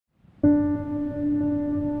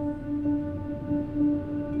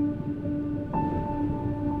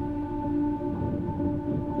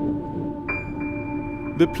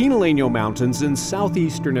The Pinaleno Mountains in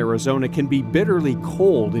southeastern Arizona can be bitterly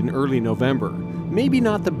cold in early November. Maybe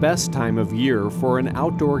not the best time of year for an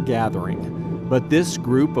outdoor gathering. But this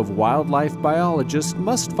group of wildlife biologists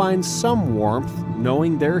must find some warmth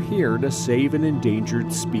knowing they're here to save an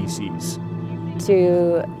endangered species.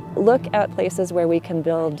 To look at places where we can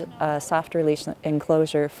build a soft release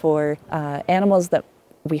enclosure for animals that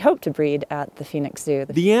we hope to breed at the Phoenix Zoo.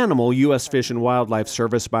 The animal U.S. Fish and Wildlife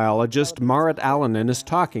Service biologist Marit Alanen is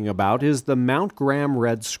talking about is the Mount Graham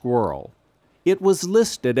Red Squirrel. It was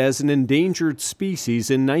listed as an endangered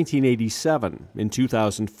species in 1987. In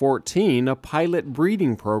 2014, a pilot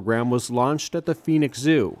breeding program was launched at the Phoenix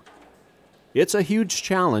Zoo. It's a huge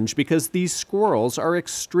challenge because these squirrels are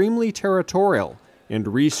extremely territorial, and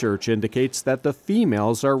research indicates that the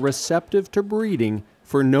females are receptive to breeding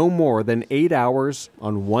for no more than 8 hours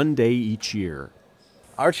on one day each year.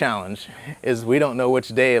 Our challenge is we don't know which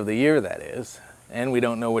day of the year that is, and we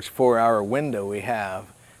don't know which 4-hour window we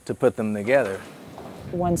have to put them together.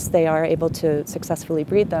 Once they are able to successfully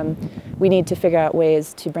breed them, we need to figure out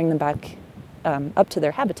ways to bring them back up to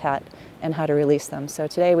their habitat and how to release them. So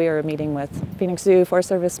today we are meeting with Phoenix Zoo, Forest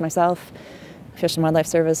Service, myself, Fish and Wildlife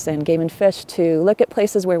Service, and Game and Fish to look at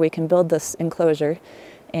places where we can build this enclosure.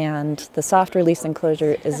 And the soft release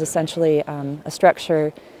enclosure is essentially a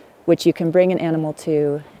structure which you can bring an animal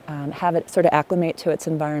to, have it sort of acclimate to its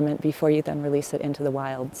environment before you then release it into the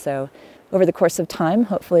wild. So over the course of time,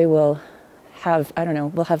 hopefully we'll have,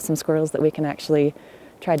 we'll have some squirrels that we can actually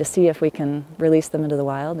try to see if we can release them into the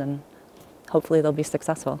wild, and hopefully they'll be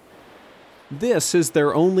successful. This is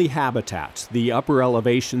their only habitat, the upper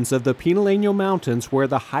elevations of the Pinaleno Mountains, where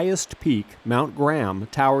the highest peak, Mount Graham,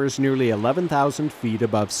 towers nearly 11,000 feet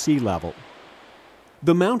above sea level.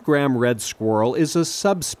 The Mount Graham red squirrel is a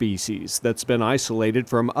subspecies that's been isolated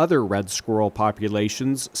from other red squirrel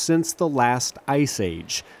populations since the last ice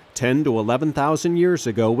age, 10 to 11,000 years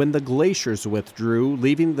ago when the glaciers withdrew,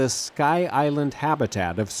 leaving the Sky Island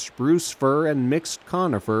habitat of spruce fir and mixed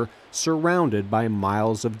conifer surrounded by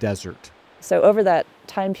miles of desert. So over that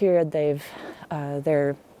time period,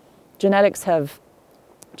 their genetics have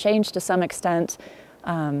changed to some extent.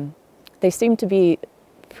 They seem to be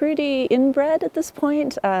pretty inbred at this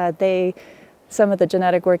point. Some of the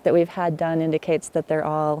genetic work that we've had done indicates that they're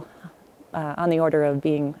all on the order of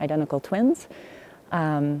being identical twins.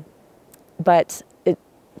 But it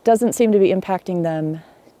doesn't seem to be impacting them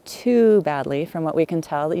too badly from what we can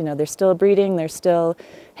tell. You know, they're still breeding, they're still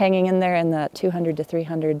hanging in there in that 200 to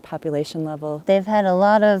 300 population level. They've had a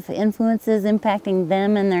lot of influences impacting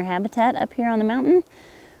them and their habitat up here on the mountain.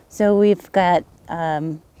 So we've got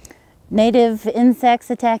native insects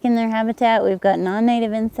attacking their habitat, we've got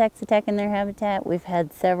non-native insects attacking their habitat, we've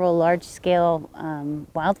had several large-scale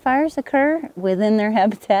wildfires occur within their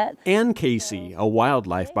habitat. Ann Casey, a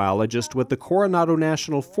wildlife biologist with the Coronado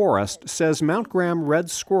National Forest, says Mount Graham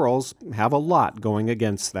red squirrels have a lot going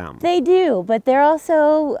against them. They do, but they're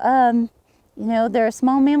also, they're a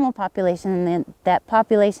small mammal population, and that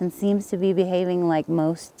population seems to be behaving like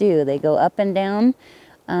most do. They go up and down.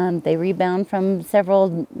 They rebound from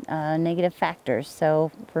several negative factors,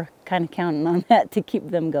 so we're kind of counting on that to keep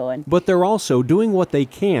them going. But they're also doing what they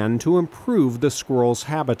can to improve the squirrel's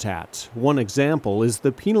habitat. One example is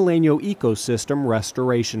the Pinaleno Ecosystem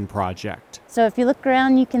Restoration Project. So if you look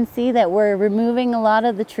around, you can see that we're removing a lot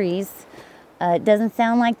of the trees. It doesn't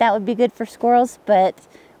sound like that would be good for squirrels, but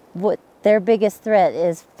what their biggest threat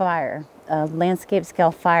is fire. Landscape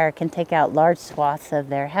scale fire can take out large swaths of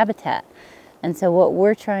their habitat. And so what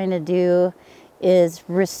we're trying to do is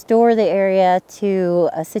restore the area to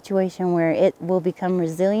a situation where it will become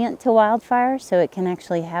resilient to wildfire, so it can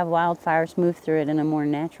actually have wildfires move through it in a more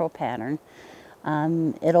natural pattern.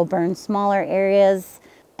 It'll burn smaller areas,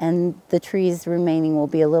 and the trees remaining will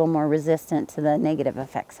be a little more resistant to the negative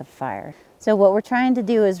effects of fire. So what we're trying to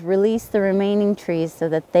do is release the remaining trees so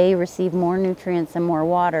that they receive more nutrients and more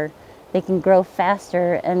water. They can grow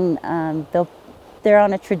faster, and they're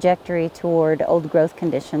on a trajectory toward old growth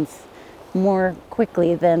conditions more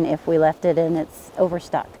quickly than if we left it in its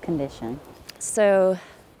overstocked condition. So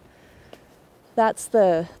that's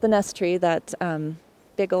the nest tree, that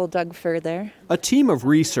big old Doug fir there. A team of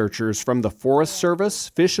researchers from the Forest Service,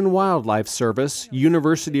 Fish and Wildlife Service,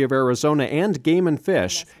 University of Arizona, and Game and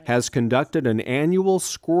Fish has conducted an annual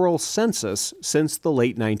squirrel census since the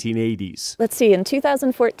late 1980s. Let's see, in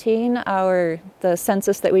 2014, the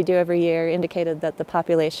census that we do every year indicated that the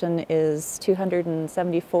population is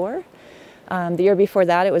 274. The year before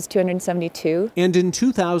that, it was 272. And in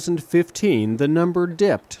 2015, the number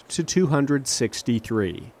dipped to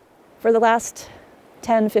 263. For the last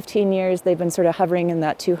 10, 15 years, they've been sort of hovering in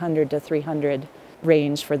that 200 to 300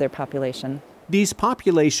 range for their population. These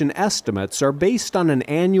population estimates are based on an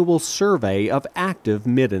annual survey of active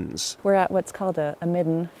middens. We're at what's called a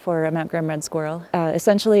midden for a Mount Graham Red Squirrel.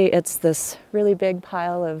 Essentially, it's this really big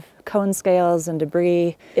pile of cone scales and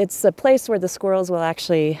debris. It's a place where the squirrels will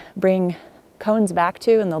actually bring cones back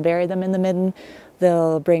to, and they'll bury them in the midden.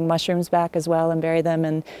 They'll bring mushrooms back as well and bury them,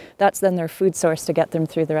 and that's then their food source to get them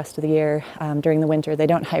through the rest of the year. During the winter, they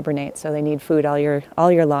don't hibernate, so they need food all year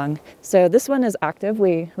long. So this one is active.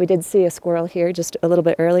 We did see a squirrel here just a little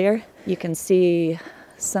bit earlier. You can see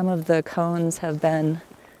some of the cones have been,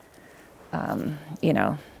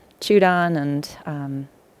 chewed on, and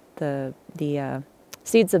the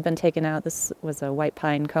seeds have been taken out. This was a white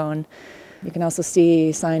pine cone. You can also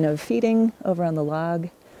see sign of feeding over on the log.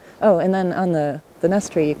 Oh, and then on the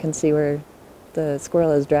nest tree, you can see where the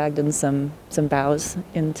squirrel has dragged in some boughs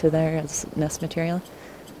into there as nest material.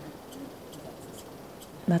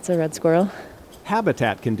 That's a red squirrel.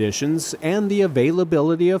 Habitat conditions and the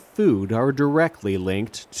availability of food are directly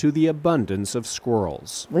linked to the abundance of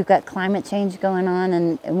squirrels. We've got climate change going on,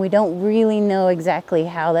 and we don't really know exactly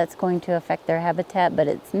how that's going to affect their habitat, but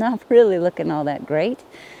it's not really looking all that great.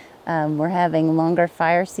 We're having longer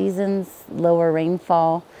fire seasons, lower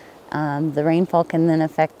rainfall. The rainfall can then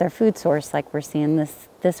affect their food source, like we're seeing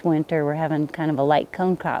this winter. We're having kind of a light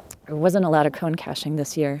cone crop. There wasn't a lot of cone caching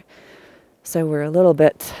this year, so we're a little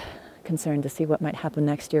bit concerned to see what might happen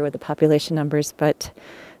next year with the population numbers. But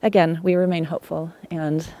again, we remain hopeful,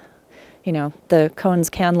 and the cones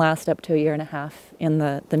can last up to 1.5 years in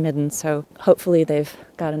the midden, so hopefully they've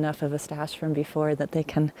got enough of a stash from before that they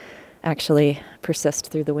can actually persist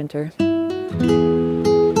through the winter.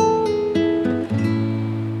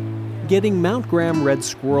 Getting Mount Graham red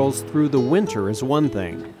squirrels through the winter is one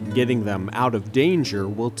thing. Getting them out of danger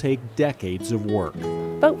will take decades of work.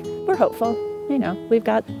 But we're hopeful. We've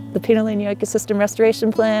got the Pinaleno Ecosystem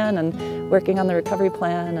Restoration Plan and working on the recovery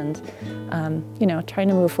plan, and trying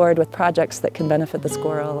to move forward with projects that can benefit the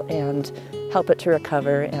squirrel and help it to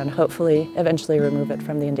recover and hopefully eventually remove it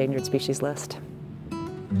from the endangered species list.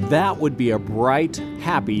 That would be a bright,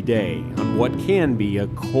 happy day on what can be a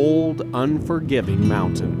cold, unforgiving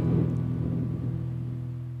mountain.